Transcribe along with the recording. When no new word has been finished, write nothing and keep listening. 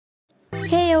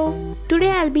Heyo! Today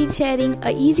I'll be sharing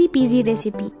a easy peasy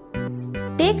recipe.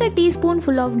 Take a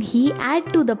teaspoonful of ghee,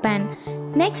 add to the pan.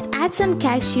 Next add some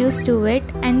cashews to it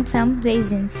and some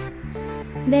raisins.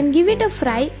 Then give it a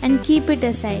fry and keep it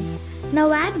aside.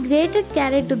 Now add grated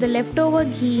carrot to the leftover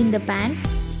ghee in the pan.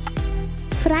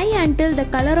 Fry until the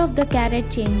color of the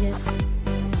carrot changes.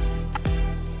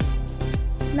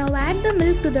 Now add the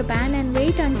milk to the pan and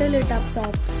wait until it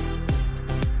absorbs.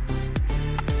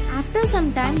 After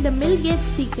some time, the milk gets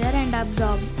thicker and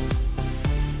absorbed.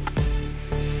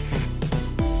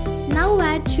 Now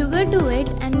add sugar to it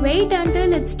and wait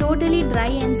until it's totally dry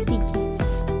and sticky.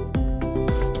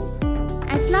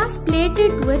 At last plate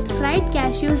it with fried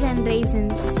cashews and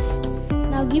raisins.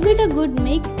 Now give it a good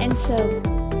mix and serve.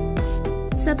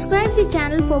 Subscribe the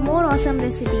channel for more awesome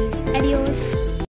recipes. Adios.